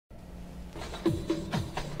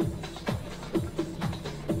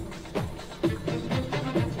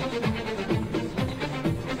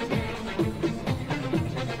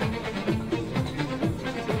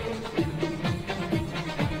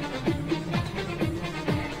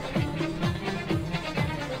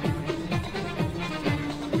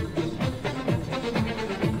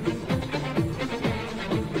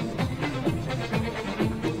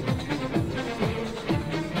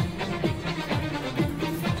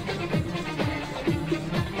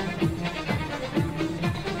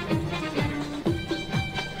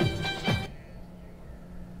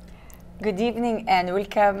Good evening and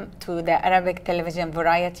welcome to the Arabic television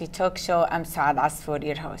variety talk show. I'm Suad Asfour,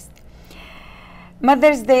 your host.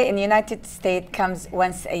 Mother's Day in the United States comes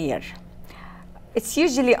once a year. It's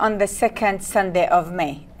usually on the second Sunday of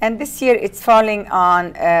May, and this year it's falling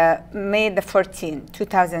on May the 14th,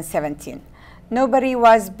 2017. Nobody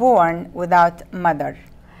was born without mother.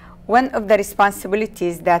 One of the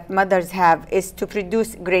responsibilities that mothers have is to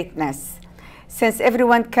produce greatness. Since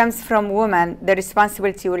everyone comes from woman, the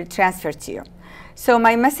responsibility will transfer to you. So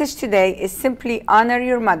my message today is simply honor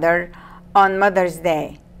your mother on Mother's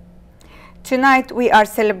Day. Tonight we are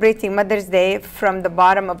celebrating Mother's Day from the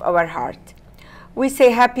bottom of our heart. We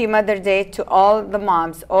say Happy Mother's Day to all the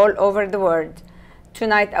moms all over the world.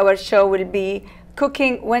 Tonight our show will be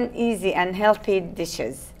cooking one easy and healthy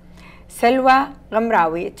dishes. Salwa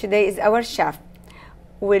Ghamrawi, today is our chef,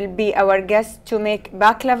 will be our guest to make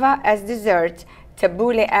baklava as dessert,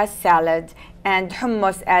 tabbouleh as salad, and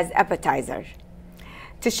hummus as appetizer.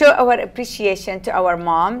 To show our appreciation to our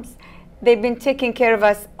moms, they've been taking care of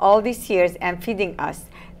us all these years and feeding us.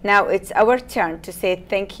 Now it's our turn to say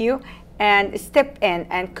thank you and step in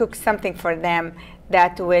and cook something for them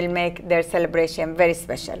that will make their celebration very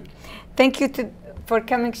special. Thank you for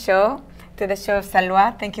coming to the show,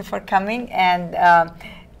 Salwa. Thank you for coming and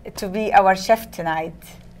to be our chef tonight.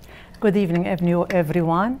 Good evening,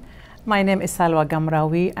 everyone. My name is Salwa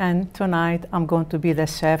Ghamrawi, and tonight I'm going to be the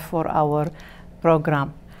chef for our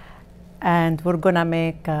program. And we're gonna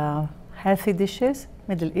make healthy dishes,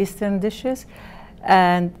 Middle Eastern dishes,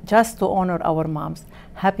 and just to honor our moms.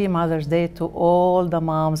 Happy Mother's Day to all the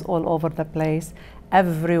moms all over the place,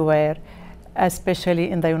 everywhere, especially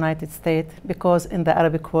in the United States, because in the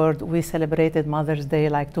Arabic world, we celebrated Mother's Day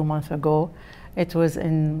like 2 months ago. It was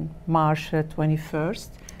in March 21st.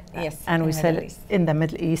 Yes, and we in the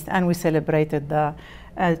Middle East, and we celebrated the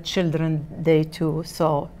Children's Day too.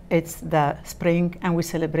 So it's the spring, and we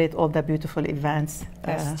celebrate all the beautiful events.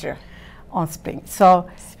 That's true. On spring. So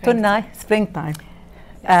springtime.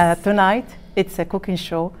 Yes. Tonight it's a cooking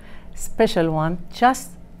show, special one,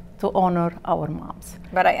 just to honor our moms.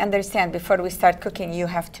 But I understand before we start cooking, you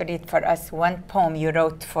have to read for us one poem you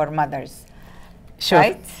wrote for mothers. Sure.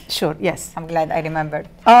 Right? Sure. Yes. I'm glad I remembered.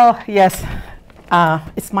 Oh yes.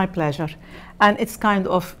 It's my pleasure. And it's kind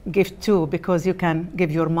of gift too, because you can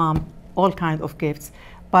give your mom all kinds of gifts.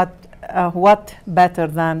 But what better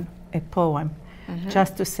than a poem,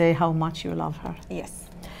 just to say how much you love her. Yes.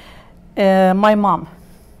 My mom,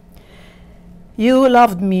 you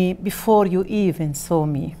loved me before you even saw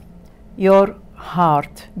me. Your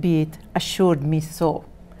heartbeat assured me so.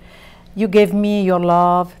 You gave me your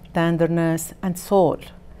love, tenderness, and soul.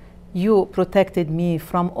 You protected me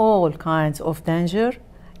from all kinds of danger.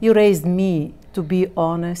 You raised me to be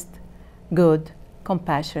honest, good,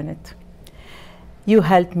 compassionate. You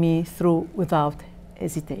helped me through without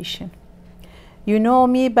hesitation. You know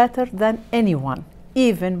me better than anyone,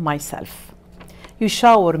 even myself. You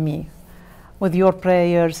shower me with your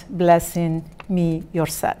prayers, blessing me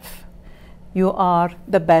yourself. You are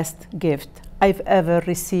the best gift I've ever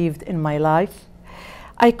received in my life.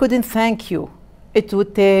 I couldn't thank you. It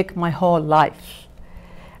would take my whole life.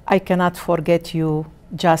 I cannot forget you,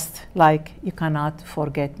 just like you cannot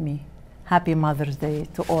forget me. Happy Mother's Day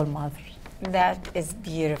to all mothers. That is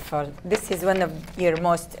beautiful. This is one of your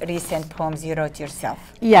most recent poems you wrote yourself.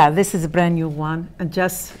 Yeah, this is a brand new one, and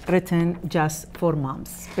just written just for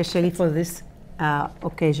moms, especially for this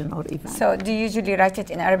occasion or event. So do you usually write it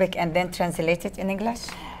in Arabic and then translate it in English?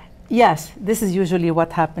 Yes, this is usually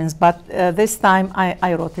what happens, but this time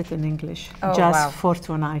I wrote it in English, for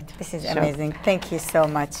tonight. This is amazing. Thank you so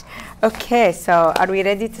much. Okay, so are we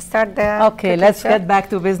ready to start the Okay, let's get back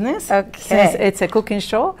to business. Okay. Since it's a cooking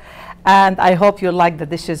show, and I hope you like the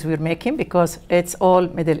dishes we're making, because it's all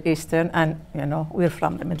Middle Eastern, and you know, we're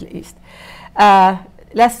from the Middle East.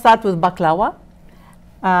 Let's start with baklava.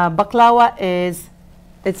 Baklava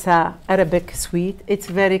it's an Arabic sweet. It's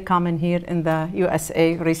very common here in the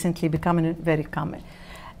USA, recently becoming very common.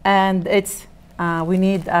 And it's we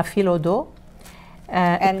need a phyllo dough.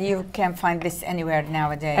 And you can find this anywhere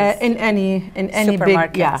nowadays. In any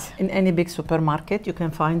Supermarket. in any big supermarket you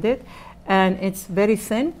can find it, and it's very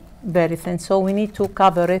thin. Very thin, so we need to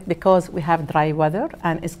cover it because we have dry weather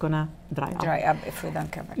and it's gonna dry up if we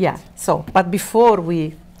don't cover it. Yeah, so, but before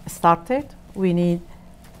we start it, we need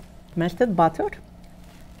melted butter,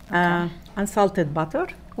 unsalted butter.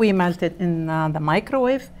 We melt it in the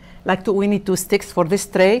microwave. We need 2 sticks for this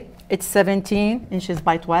tray. It's 17 inches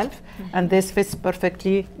by 12, and this fits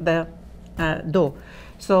perfectly the dough.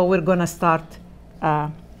 So we're gonna start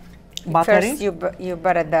buttering. First, you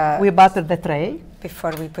butter we butter the tray.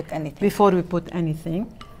 Before we put anything. Before we put anything.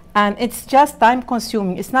 And it's just time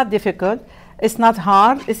consuming. It's not difficult. It's not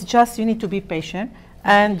hard. It's just you need to be patient.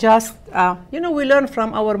 And just, we learn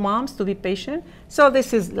from our moms to be patient. So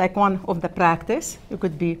this is like one of the practice. You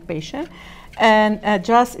could be patient. And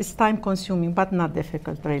just it's time consuming, but not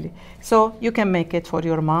difficult really. So you can make it for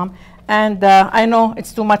your mom. And I know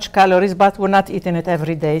it's too much calories, but we're not eating it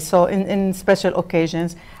every day. So in special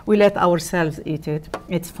occasions, we let ourselves eat it.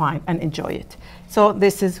 It's fine and enjoy it. So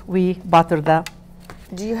this is, we butter the.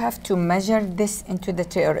 Do you have to measure this into the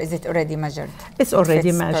tray, or is it already measured? It's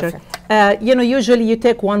already measured. Usually you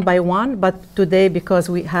take one by one, but today because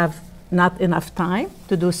we have not enough time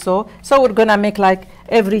to do so, so we're gonna make like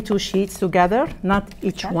every 2 sheets together, not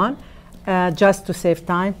each one, just to save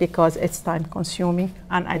time because it's time consuming,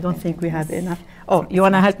 and I don't think we have enough. Oh, you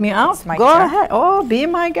wanna help me out? Go ahead. Oh, be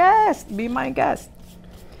my guest. Be my guest.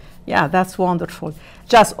 Yeah, that's wonderful.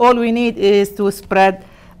 Just all we need is to spread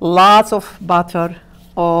lots of butter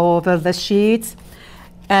over the sheets,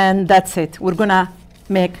 and that's it. We're gonna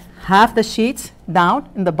make half the sheets down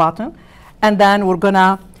in the bottom, and then we're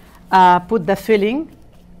gonna put the filling,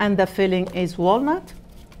 and the filling is walnut,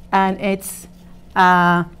 and it's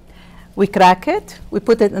we crack it, we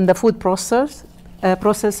put it in the food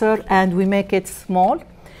processor, and we make it small.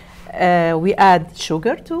 We add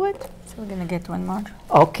sugar to it. So we're gonna get one more.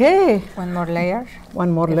 Okay. One more layer.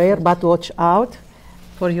 One more layer, but watch out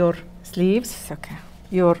for your sleeves. It's okay.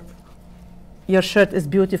 Your shirt is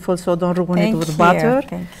beautiful, so don't ruin it with butter.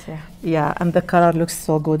 Thank you. Yeah, and the color looks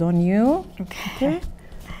so good on you. Okay.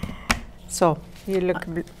 So you look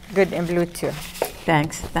good in blue too.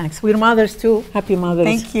 Thanks. We're mothers too. Happy Mother's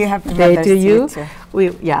Day. Thank you. Happy Mother's to you. Too.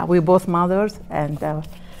 We're both mothers, and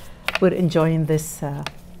we're enjoying this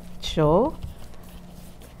show.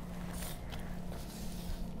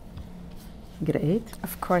 Great.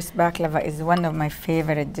 Of course, baklava is one of my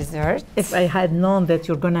favorite desserts. If I had known that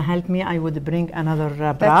you're going to help me, I would bring another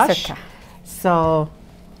brush. That's okay. So,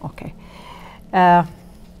 okay.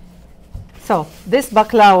 So this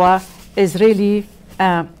baklava is really,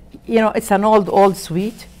 it's an old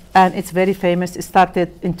sweet, and it's very famous. It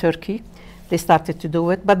started in Turkey. They started to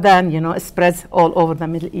do it, but then, it spreads all over the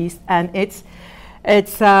Middle East, and it's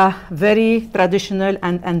very traditional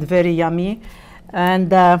and very yummy.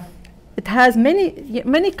 And it has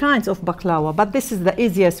many kinds of baklava, but this is the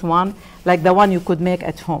easiest one, like the one you could make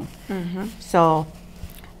at home. So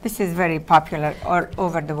this is very popular all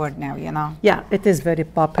over the world now, Yeah, it is very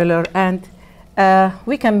popular, and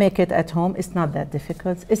we can make it at home. It's not that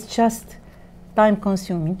difficult. It's just time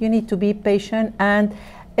consuming. You need to be patient, and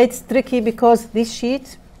it's tricky because these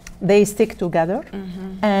sheets, they stick together,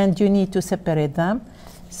 and you need to separate them.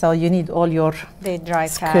 So you need all your They dry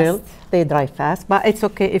skill. fast. They dry fast, but it's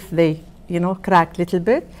okay if they, crack a little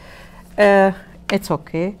bit. It's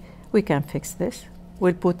okay. We can fix this.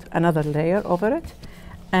 We'll put another layer over it,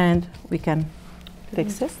 and we can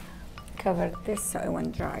fix this. Cover this so it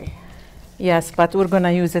won't dry. Yes, but we're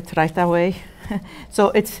gonna use it right away.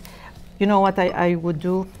 So it's, what I would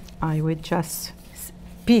do? I would just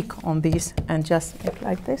peek on these and just make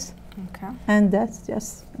like this. Okay. And that's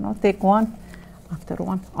just, take one after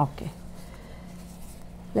one. Okay.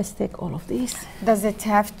 Let's take all of these. Does it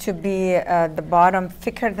have to be the bottom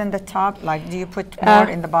thicker than the top? Like, do you put more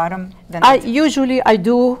in the bottom than Usually I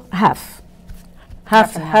do half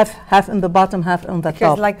in the bottom, half on the top.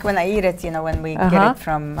 Because like when I eat it, when we get it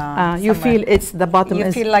from you feel it's the bottom you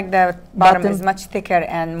is feel like the bottom is much thicker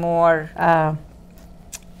and more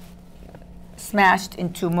smashed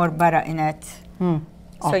into more butter in it.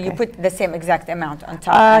 So you put the same exact amount on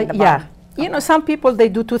top and the bottom. Yeah. Some people, they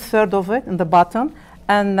do 2/3 of it in the bottom,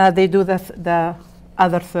 and they do the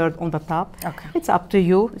other third on the top. Okay. It's up to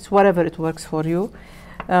you. It's whatever it works for you.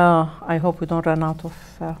 I hope we don't run out of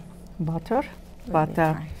butter, but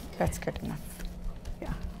that's good enough.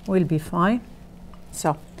 Yeah, we'll be fine.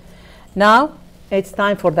 So now it's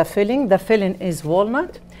time for the filling. The filling is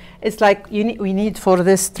walnut. It's like we need for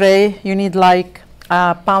this tray, you need like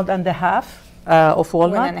 1.5 pounds of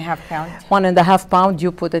walnut. 1.5 pound. 1.5 pound.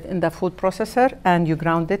 You put it in the food processor and you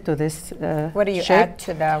ground it to this What do you shape. add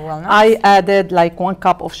to the walnuts? I added like 1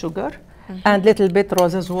 cup of sugar and little bit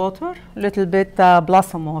roses water, little bit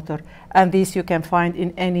blossom water. And these you can find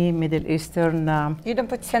in any Middle Eastern. You don't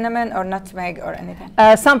put cinnamon or nutmeg or anything?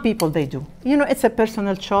 Some people they do. You know, it's a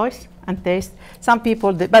personal choice and taste. Some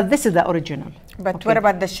people, but this is the original. But what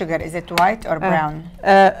about the sugar? Is it white or brown?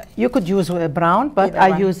 You could use brown, but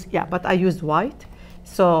I used white.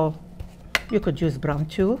 So you could use brown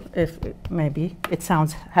too, if maybe it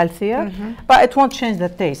sounds healthier, but it won't change the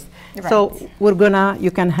taste. Right. So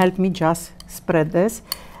you can help me just spread this.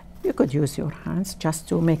 You could use your hands just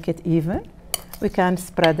to make it even. We can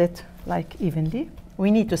spread it like evenly.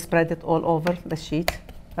 We need to spread it all over the sheet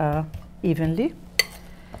evenly.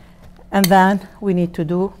 And then we need to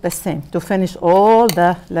do the same to finish all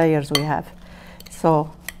the layers we have.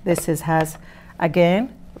 So this has, again,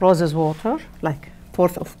 roses water, like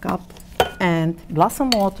 1/4 of cup, and blossom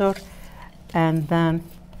water, and then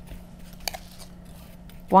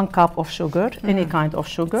 1 cup of sugar, any kind of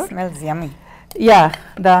sugar. It smells yummy. Yeah,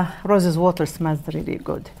 the roses water smells really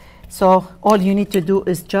good. So all you need to do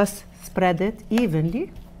is just spread it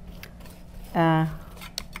evenly.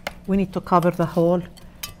 We need to cover the whole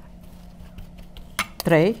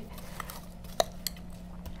tray.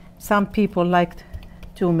 Some people like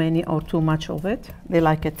too many or too much of it. They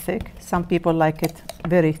like it thick. Some people like it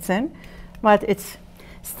very thin, but it's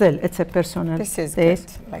a personal taste. This is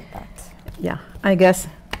good like that. Yeah, I guess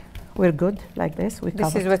we're good like this.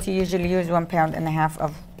 This is what you usually use, 1.5 pounds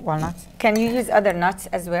of walnuts. Can you use other nuts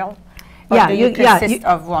as well? Or Yeah, do you consist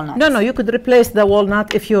of walnuts? No, you could replace the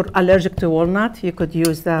walnut if you're allergic to walnut. You could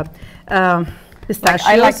use the pistachios.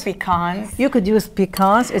 Like I like pecans. You could use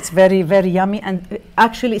pecans. It's very, very yummy, and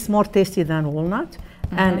actually it's more tasty than walnut.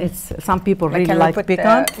 And it's some people really like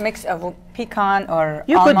pecan. Mix of pecan or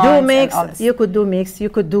you could do mix. You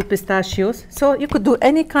could do pistachios. So you could do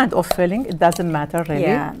any kind of filling. It doesn't matter really.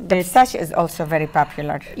 Yeah, the pistachio is also very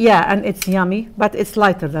popular. Yeah, and it's yummy, but it's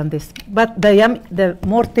lighter than this. But the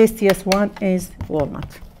more tastiest one is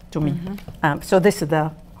walnut to me. So this is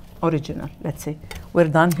the original. Let's see. We're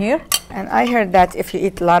done here. And I heard that if you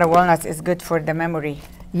eat a lot of walnuts, it's good for the memory.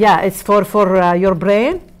 Yeah, it's for your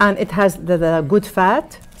brain, and it has the good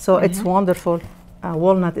fat, so it's wonderful.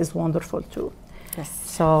 Walnut is wonderful too. Yes.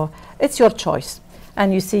 So it's your choice,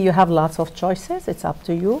 and you see you have lots of choices. It's up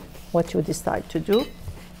to you what you decide to do.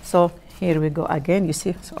 So here we go again. You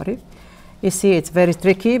see, it's very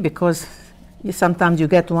tricky because sometimes you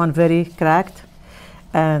get one very cracked,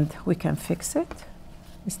 and we can fix it.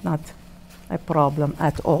 It's not a problem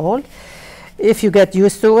at all. If you get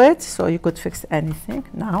used to it, so you could fix anything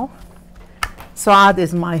now. Suad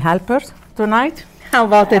is my helper tonight. How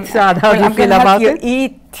about it, Suad? How do you feel about it? I'm going to help you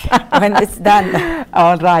eat when it's done.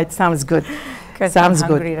 All right, sounds good. Because I'm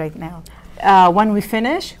hungry right now. When we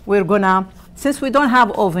finish, we're gonna, since we don't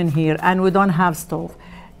have oven here and we don't have stove,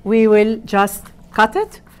 we will just cut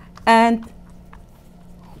it and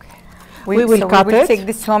we will take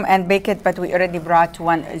this home and bake it, but we already brought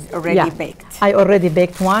one is already baked. I already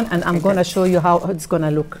baked one, and I'm going to show you how it's going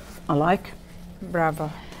to look alike.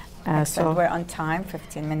 Bravo. So we're on time.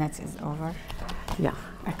 15 minutes is over. Yeah.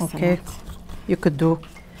 Excellent. Okay. You could do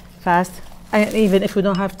fast. Even if we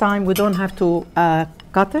don't have time, we don't have to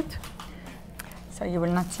cut it. So you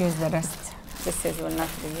will not use the rest. Will not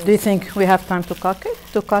be used. Do you think we have time to cut it?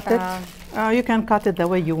 You can cut it the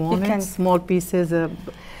way you want it. Small pieces.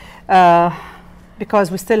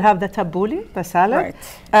 Because we still have the tabbouleh, the salad, right.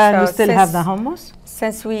 And we still have the hummus.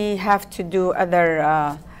 Since we have to do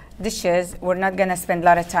other dishes, we're not going to spend a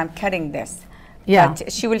lot of time cutting this. Yeah.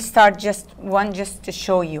 But she will start just to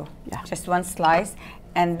show you, just one slice,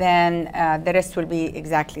 and then the rest will be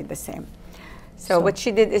exactly the same. So what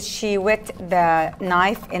she did is she wet the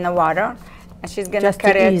knife in the water, and she's going to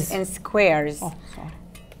cut it in squares. Oh, sorry.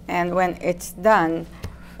 And when it's done,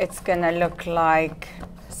 it's going to look like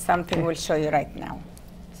something we'll show you right now.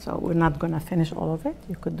 So we're not going to finish all of it.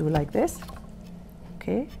 You could do like this.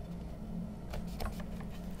 Okay.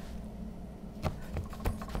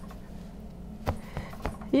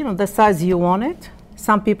 You know, the size you want it.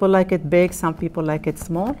 Some people like it big, some people like it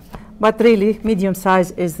small. But really, medium size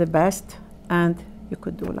is the best. And you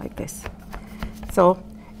could do like this. So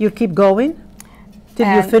you keep going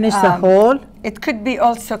till you finish the whole. It could be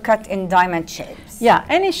also cut in diamond shapes. Yeah,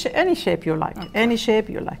 any shape you like. Any shape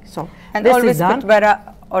you like. So and always put butter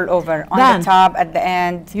all over, on the top, at the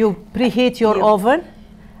end. You preheat your oven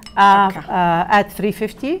at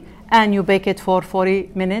 350, and you bake it for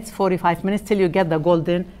 40 minutes, 45 minutes, till you get the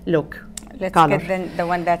golden look. Let's get the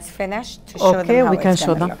one that's finished to show them how we can it's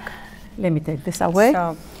show them. Look. let me take this away.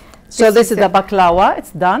 So This is the baklava.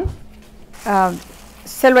 It's done.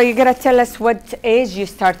 Salwa, you gotta tell us what age you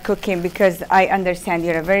start cooking, because I understand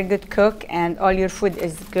you're a very good cook and all your food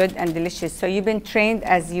is good and delicious. So you've been trained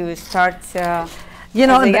as you start, You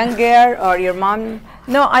know, as a young girl, or your mom?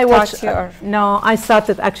 No, I watched. you, or- No, I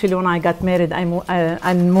started actually when I got married.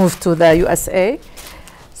 I moved to the USA.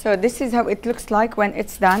 So this is how it looks like when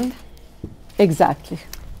it's done. Exactly.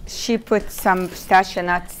 She put some pistachio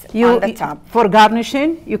nuts on the top. For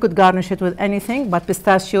garnishing, you could garnish it with anything, but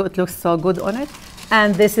pistachio, it looks so good on it.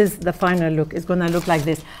 And this is the final look. It's gonna look like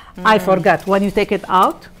this. I forgot, when you take it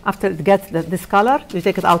out, after it gets this color, you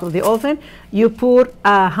take it out of the oven, you pour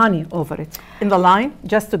honey over it in the line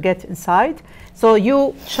just to get inside. So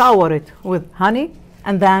you shower it with honey,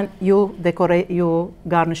 and then you decorate, you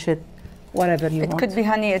garnish it whatever you want. It could be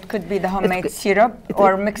honey, it could be the homemade syrup,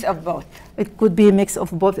 or mix of both. It could be a mix of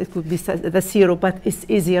both. It could be the syrup, but it's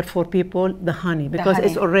easier for people, the honey, because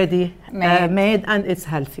it's already made and it's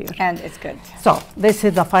healthier. And it's good. So this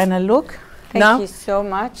is the final look. Thank you so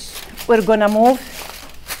much. We're gonna move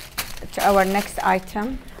to our next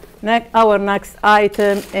item. Our next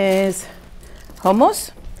item is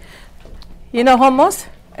hummus. You know, hummus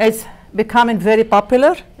is becoming very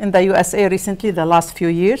popular in the USA recently, the last few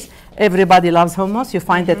years. Everybody loves hummus. You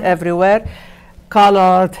find it everywhere,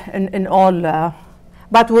 colored in all.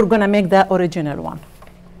 But we're gonna make the original one.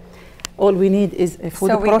 All we need is a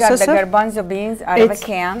food processor. So we got the garbanzo beans out of a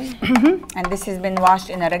can, and this has been washed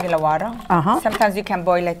in a regular water. Sometimes you can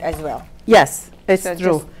boil it as well. Yes, it's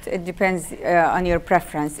true. It depends on your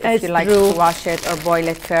preference. If you like to wash it or boil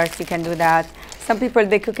it first, you can do that. Some people,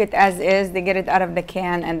 they cook it as is. They get it out of the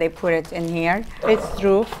can and they put it in here. It's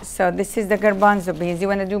true. So this is the garbanzo beans. You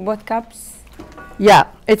want to do both cups? Yeah,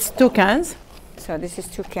 it's 2 cans. So this is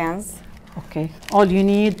 2 cans. Okay. All you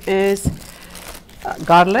need is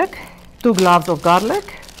garlic, 2 cloves of garlic.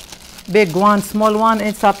 Big one, small one,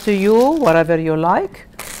 it's up to you, whatever you like.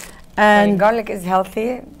 And garlic is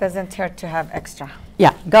healthy. Doesn't hurt to have extra.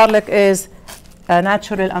 Yeah, garlic is a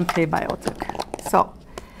natural antibiotic. So,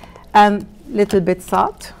 and little bit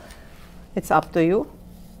salt. It's up to you.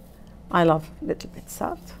 I love little bit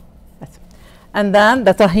salt. And then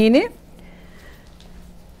the tahini.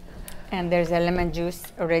 And there's a lemon juice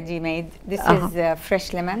already made. This is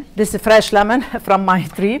fresh lemon. This is fresh lemon from my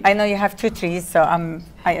tree. I know you have 2 trees, so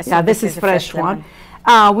I assume yeah, this is fresh one.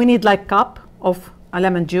 We need like cup of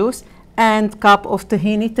lemon juice and cup of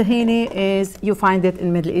tahini. Tahini is, you find it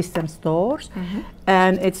in Middle Eastern stores,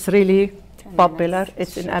 and it's really popular.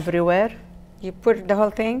 It's in everywhere. You put the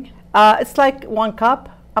whole thing? It's like 1 cup.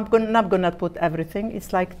 I'm not gonna put everything.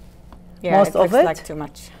 It's like most of it. Like too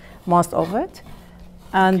much. Most of it.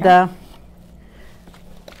 And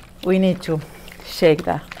we need to shake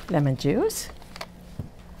the lemon juice.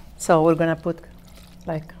 So we're gonna put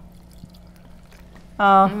like,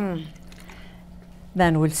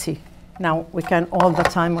 then we'll see. Now we can all the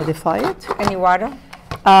time modify it. Any water?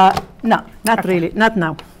 No, not really, not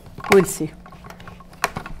now. We'll see.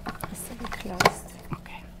 It's a bit closed.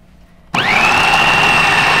 Okay.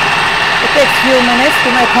 It takes few minutes to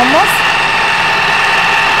make hummus.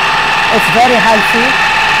 It's very healthy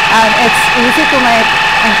and it's easy to make,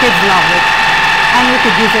 and kids love it. And you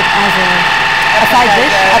could use it as a side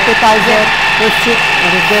dish, appetizer, with soup,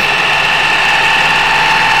 or a dip.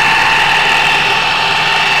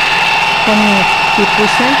 Can you keep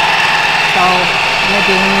pushing? So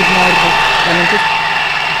maybe we need more lemon juice.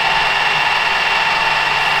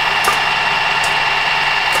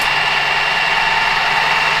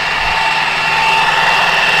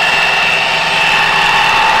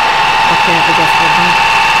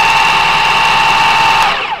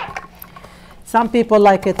 Some people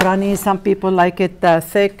like it runny, some people like it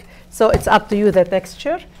thick. So it's up to you, the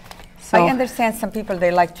texture. So I understand some people,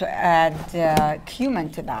 they like to add cumin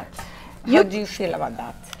to that. How do you feel about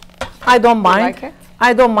that? I don't mind. You like it?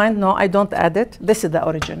 I don't mind, no, I don't add it. This is the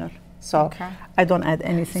original. So I don't add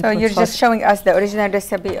anything. So you're just showing us the original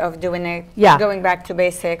recipe of doing it, going back to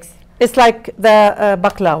basics. It's like the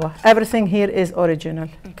baklava. Everything here is original.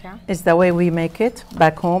 Okay. It's the way we make it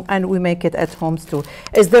back home, and we make it at homes too.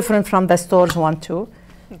 It's different from the stores one too.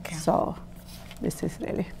 Okay. So this is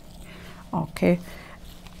really okay.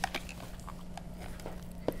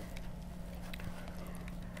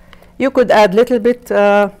 You could add little bit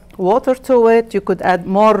water to it. You could add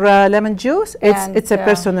more lemon juice. It's a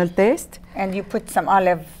personal taste. And you put some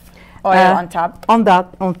olive oil on top. On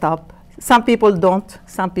top. Some people don't.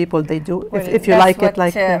 Some people they do. Well, if you like it,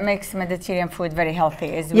 like makes Mediterranean food very healthy.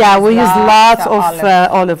 Is we use lots of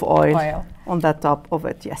olive oil on the top of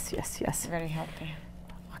it. Yes. Very healthy.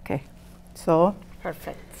 Okay, so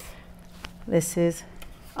perfect. This is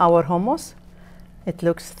our hummus. It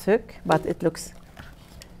looks thick, but it looks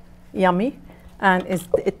yummy, and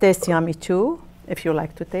it tastes yummy too, if you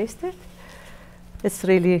like to taste it. It's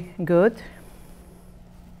really good.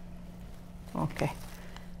 Okay.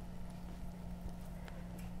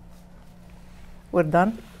 We're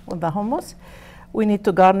done with the hummus. We need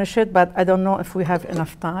to garnish it, but I don't know if we have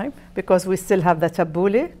enough time because we still have the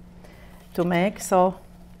tabbouleh to make. So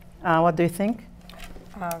what do you think?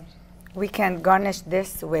 We can garnish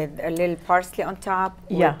this with a little parsley on top,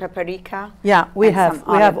 Yeah. with paprika. Yeah, we and have some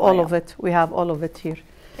all olive of oil. it. We have all of it here.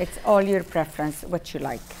 It's all your preference, what you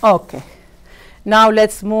like. Okay. Now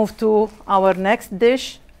let's move to our next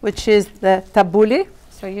dish, which is the tabbouleh.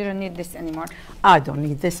 So you don't need this anymore. I don't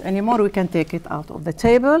need this anymore. We can take it out of the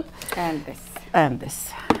table. And this. And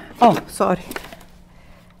this. Oh, sorry.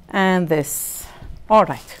 And this. All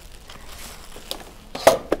right.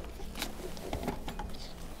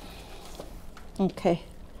 Okay.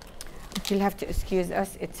 You'll have to excuse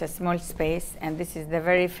us. It's a small space, and this is the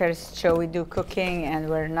very first show we do cooking, and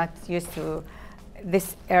we're not used to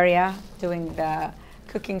this area doing the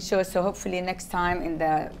cooking show. So hopefully next time in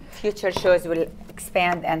the future shows we'll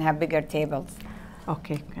expand and have bigger tables.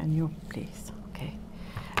 Okay, can you please? Okay.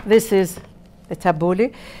 This is the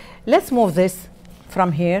tabbouleh. Let's move this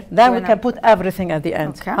from here. Then we can put everything at the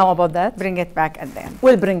end. Okay. How about that? Bring it back at the end.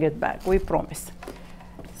 We'll bring it back, we promise.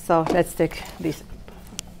 So let's take this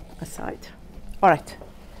aside. All right.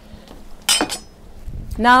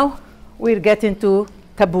 Now we're getting to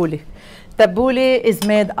tabbouleh. Tabbouleh is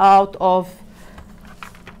made out of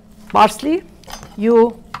parsley.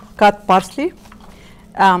 You cut parsley.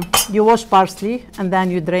 You wash parsley and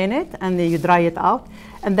then you drain it and then you dry it out,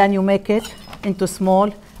 and then you make it into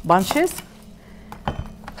small bunches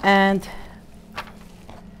and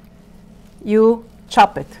you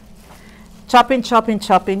chop it. Chopping, chopping,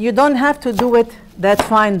 chopping. You don't have to do it that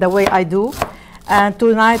fine the way I do. And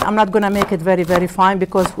tonight I'm not going to make it very, very fine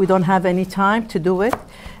because we don't have any time to do it.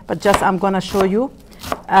 But just I'm going to show you.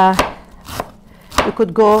 You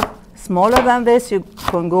could go smaller than this. You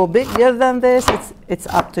can go bigger than this. It's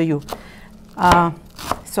up to you.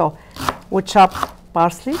 So we chop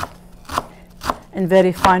parsley in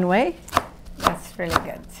very fine way. That's really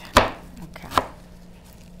good. Okay.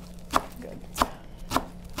 Good.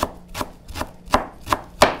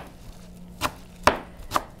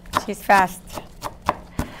 She's fast.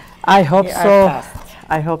 I hope You are so. fast.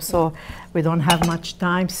 I hope so. We don't have much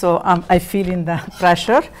time, so I feel in the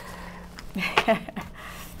pressure.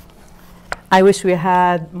 I wish we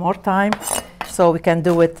had more time so we can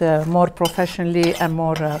do it more professionally and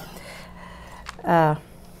more,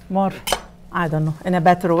 I don't know, in a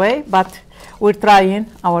better way. But we're trying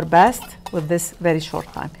our best with this very short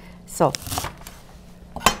time. So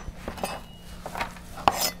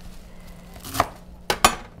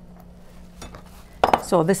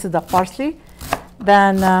this is the parsley.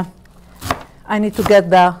 Then I need to get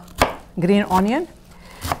the green onion.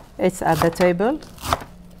 It's at the table.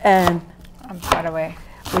 And I'm far away.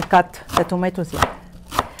 we cut the tomatoes here.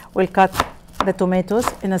 We'll cut the tomatoes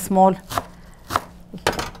in a small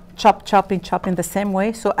chopping the same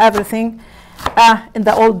way. So everything, in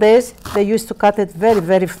the old days, they used to cut it very,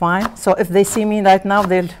 very fine. So if they see me right now,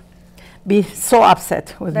 they'll be so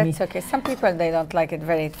upset with me. That's okay. Some people, they don't like it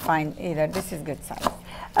very fine either. This is good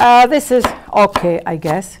size. This is okay, I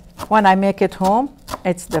guess. When I make it home,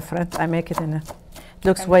 it's different. I make it in a,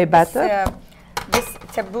 looks way better. This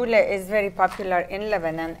tabbouleh is very popular in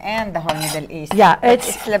Lebanon and the whole Middle East. Yeah, But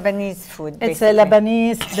it's Lebanese food. It's basically. a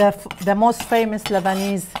Lebanese, the most famous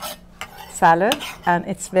Lebanese salad, and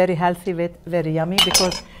it's very healthy, very yummy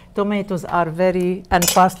because tomatoes are and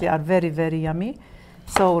parsley are very, very yummy.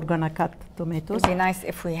 So we're gonna cut tomatoes. It would be nice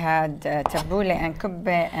if we had tabbouleh and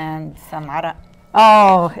kubbe and some araq.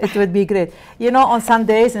 Oh, it would be great. You know, on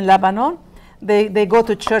Sundays in Lebanon, they go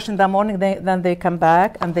to church in the morning, then they come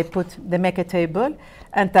back and they make a table,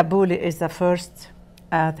 and tabbouleh is the first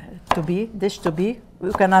dish to be.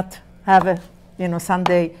 We cannot have a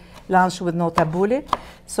Sunday lunch with no tabbouleh.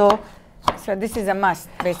 So this is a must,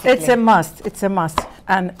 basically. it's a must. It's a must,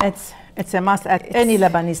 and it's a must at any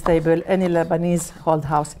Lebanese table, any Lebanese old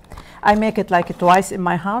house. I make it like twice in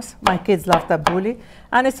my house. My kids love tabbouleh,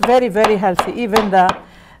 and it's very, very healthy. Even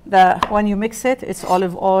when you mix it, it's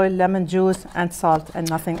olive oil, lemon juice, and salt, and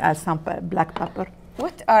nothing else. Some black pepper.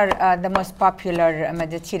 What are the most popular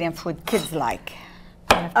Mediterranean food kids like?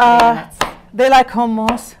 They like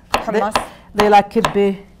hummus. Hummus? They like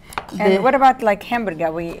kibbeh. And what about like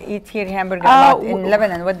hamburger? We eat here hamburger a lot. In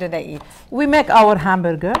Lebanon, what do they eat? We make our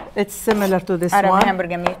hamburger. It's similar to this Arab one.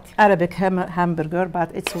 hamburger meat. Arabic hamburger,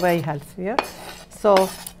 but it's way healthier. So,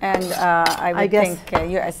 And I would guess-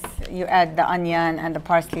 think you add the onion and the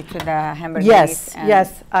parsley to the hamburger yes, meat.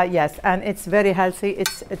 And yes, and it's very healthy.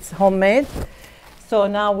 It's homemade. So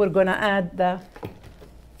now we're gonna add the.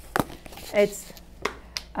 It's.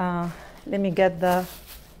 Let me get the.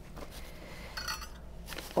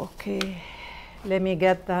 Okay, let me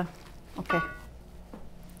get the. Okay.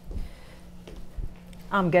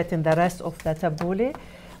 I'm getting the rest of the tabbouleh,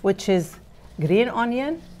 which is green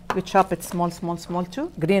onion. We chop it small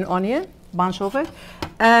too. Green onion, bunch of it,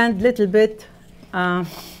 and little bit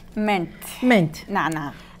mint. mint,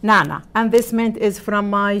 nana. And this mint is from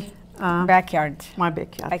my Backyard.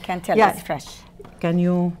 backyard. I can tell Yes. it's fresh. Can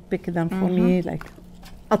you pick them for me? Like,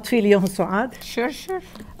 أطفي لي إياهم سعاد. Sure.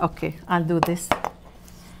 Okay, I'll do this.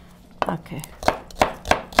 Okay.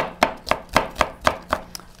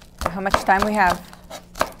 How much time we have?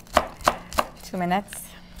 2 minutes.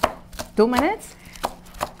 2 minutes?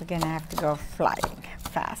 We're gonna have to go flying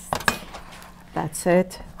fast. That's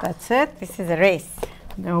it. That's it. This is a race.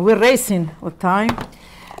 Now we're racing with time.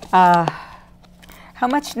 How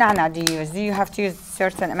much nana do you use? Do you have to use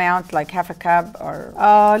certain amount, like half a cup or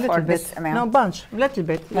A little for bit. this amount? No, bunch. Little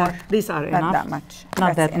bit. More. Yeah, these are Not enough. that much.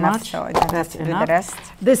 Not That's that enough, much. so I don't have That's to do enough. the rest.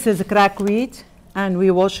 This is crack wheat, and we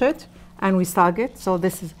wash it, and we sag it. So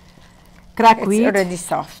this is crack It's wheat. already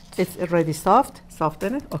soft. It's already soft.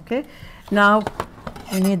 Soften it. Okay. Now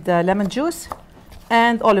we need the lemon juice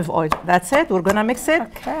and olive oil. That's it. We're gonna mix it.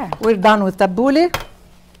 Okay. We're done with tabbouleh.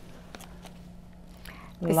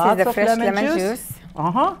 This Lots is the of fresh lemon juice.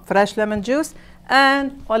 Fresh lemon juice and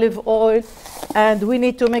olive oil, and we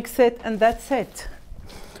need to mix it, and that's it.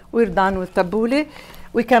 We're done with tabbouleh.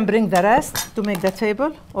 We can bring the rest to make the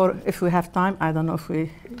table, or if we have time. I don't know if we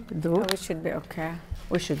do. Oh, we should be okay.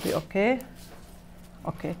 We should be okay.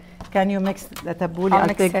 Okay. Can you mix the tabbouleh? I'll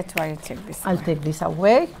mix it while you take this. I'll take this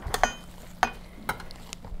away.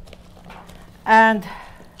 And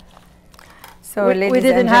So, we ladies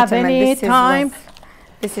didn't and have gentlemen, any this is time.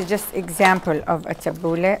 This is just example of a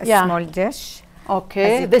tabbouleh, a Yeah. small dish.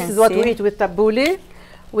 Okay, you this can is what see. we eat with tabbouleh.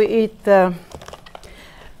 We eat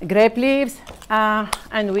grape leaves,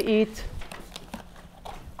 and we eat.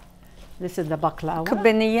 This is the baklava.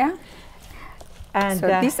 Kubaniya. And So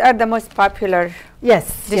these are the most popular yes,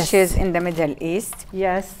 dishes in the Middle East.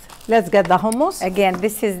 Yes. Let's get the hummus. Again,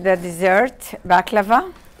 this is the dessert, baklava.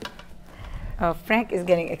 Oh, Frank is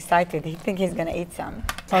getting excited. He thinks he's gonna eat some.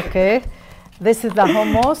 Okay. This is the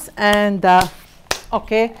hummus, and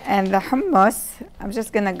okay. And the hummus, I'm just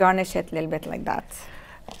gonna garnish it a little bit like that.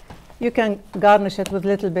 You can garnish it with a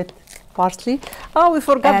little bit parsley. Oh, we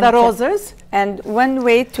forgot And the roses. And one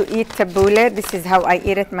way to eat tabbouleh, this is how I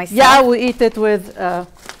eat it myself. Yeah, we eat it with.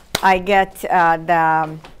 I get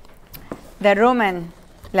the Roman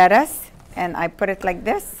lettuce and I put it like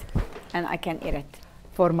this, and I can eat it.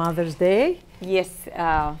 For Mother's Day. Yes.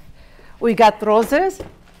 We got roses.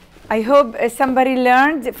 I hope somebody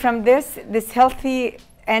learned from this healthy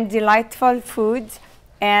and delightful food.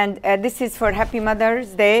 And this is for Happy Mother's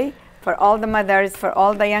Day, for all the mothers, for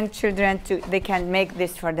all the young children. They can make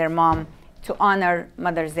this for their mom to honor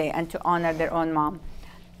Mother's Day and to honor their own mom.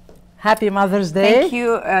 Happy Mother's Day. Thank you,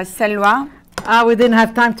 Salwa. We didn't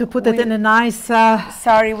have time to put it in a nice.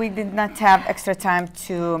 Sorry, we did not have extra time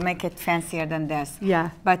to make it fancier than this. Yeah.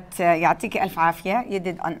 But يعطيك ألف عافية. You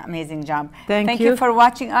did an amazing job. Thank you you for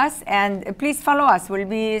watching us, and please follow us. We'll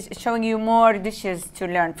be showing you more dishes to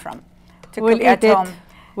learn from. To We'll cook at eat it home.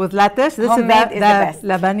 with lettuce. This Homemade is is the the best.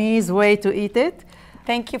 Lebanese way to eat it.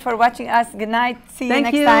 Thank you for watching us. Good night. See you Thank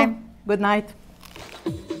next you. time. Good night.